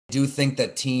do think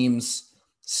that teams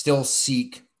still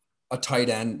seek a tight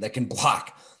end that can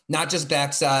block, not just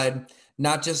backside,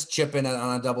 not just chipping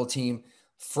on a double team,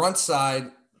 front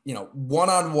side,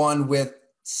 one-on-one with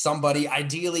somebody,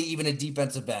 ideally even a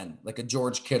defensive end, like a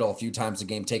George Kittle a few times a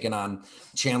game, taking on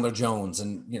Chandler Jones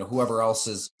and, whoever else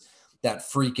is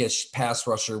that freakish pass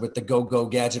rusher with the go-go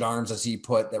gadget arms, as he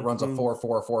put, that runs a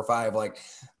 4.4, 4.5. Like,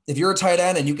 if you're a tight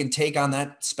end and you can take on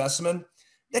that specimen,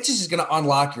 that just is going to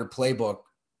unlock your playbook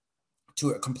to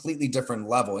a completely different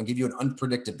level and give you an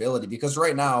unpredictability. Because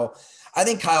right now, I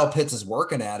think Kyle Pitts is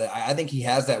working at it. I think he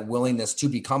has that willingness to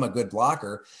become a good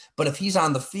blocker. But if he's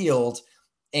on the field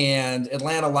and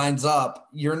Atlanta lines up,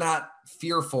 you're not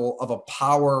fearful of a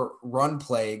power run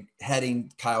play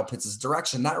heading Kyle Pitts'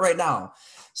 direction. Not right now.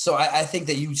 So I think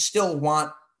that you still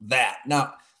want that.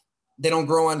 Now, they don't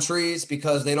grow on trees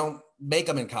because they don't make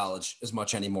them in college as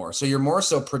much anymore. So you're more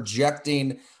so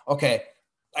projecting, okay,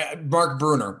 Mark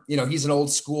Bruner, he's an old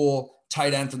school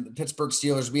tight end from the Pittsburgh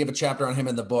Steelers. We have a chapter on him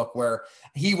in the book where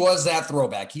he was that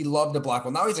throwback. He loved to block.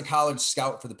 Well, now he's a college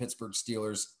scout for the Pittsburgh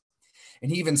Steelers.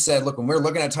 And he even said, look, when we're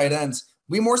looking at tight ends,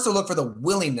 we more so look for the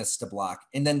willingness to block.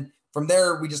 And then from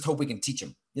there, we just hope we can teach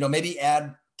him, maybe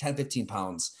add 10, 15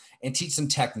 pounds and teach some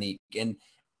technique. And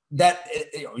that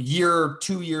year,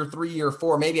 2 year, 3 year,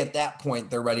 4, maybe at that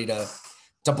point, they're ready to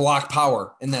block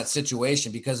power in that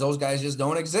situation because those guys just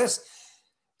don't exist.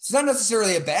 It's not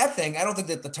necessarily a bad thing. I don't think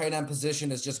that the tight end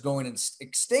position is just going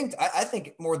extinct. I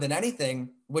think more than anything,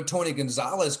 what Tony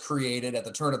Gonzalez created at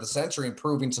the turn of the century and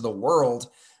proving to the world,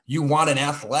 you want an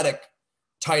athletic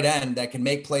tight end that can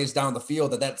make plays down the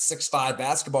field, that 6'5"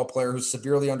 basketball player who's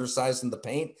severely undersized in the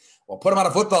paint, well, put him on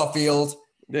a football field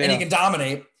and he can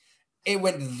dominate. It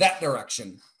went that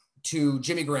direction to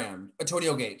Jimmy Graham,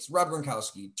 Antonio Gates, Rob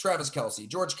Gronkowski, Travis Kelce,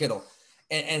 George Kittle.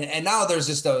 And now there's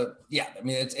just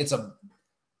it's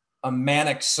a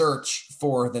manic search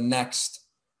for the next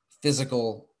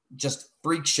physical, just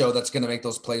freak show that's going to make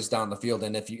those plays down the field.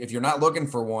 And if you're not looking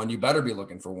for one, you better be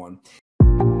looking for one.